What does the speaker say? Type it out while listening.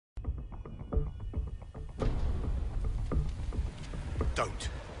Don't.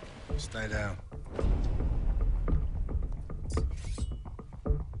 Stay down.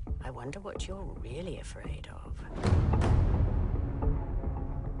 I wonder what you're really afraid of.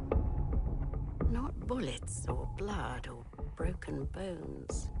 Not bullets or blood or broken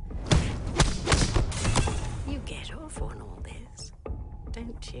bones. You get off on all this,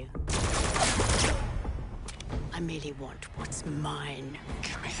 don't you? I merely want what's mine.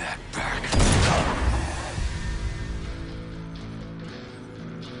 Give me that back.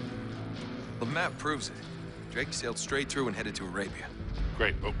 The map proves it. Drake sailed straight through and headed to Arabia.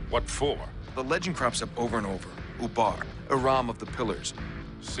 Great, but what for? The legend crops up over and over. Ubar, Aram of the Pillars.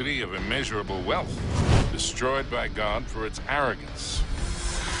 City of immeasurable wealth, destroyed by God for its arrogance.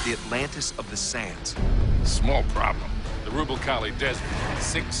 The Atlantis of the Sands. Small problem. The Rubal-Khali Desert,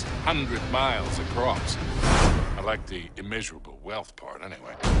 600 miles across. I like the immeasurable wealth part,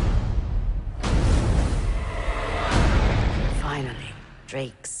 anyway. Finally,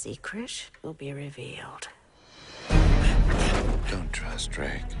 Drake's secret will be revealed. Don't trust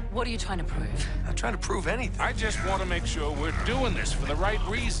Drake. What are you trying to prove? Not trying to prove anything. I just want to make sure we're doing this for the right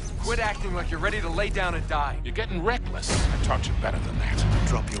reasons. Quit acting like you're ready to lay down and die. You're getting reckless. I taught you better than that.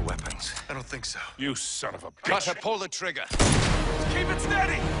 Drop your weapons. I don't think so. You son of a bitch. Cutter, pull the trigger. Keep it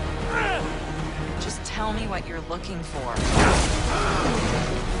steady! Just tell me what you're looking for.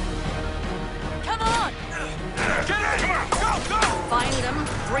 Come on! Get in! Come on! Go! Go! Find them,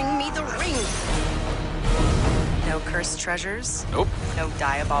 bring me the ring. No cursed treasures? Nope. No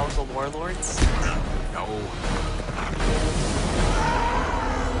diabolical warlords? No.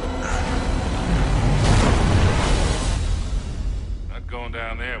 Not going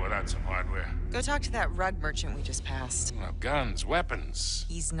down there without some hardware. Go talk to that rug merchant we just passed. Well, guns, weapons.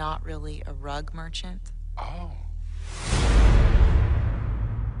 He's not really a rug merchant. Oh.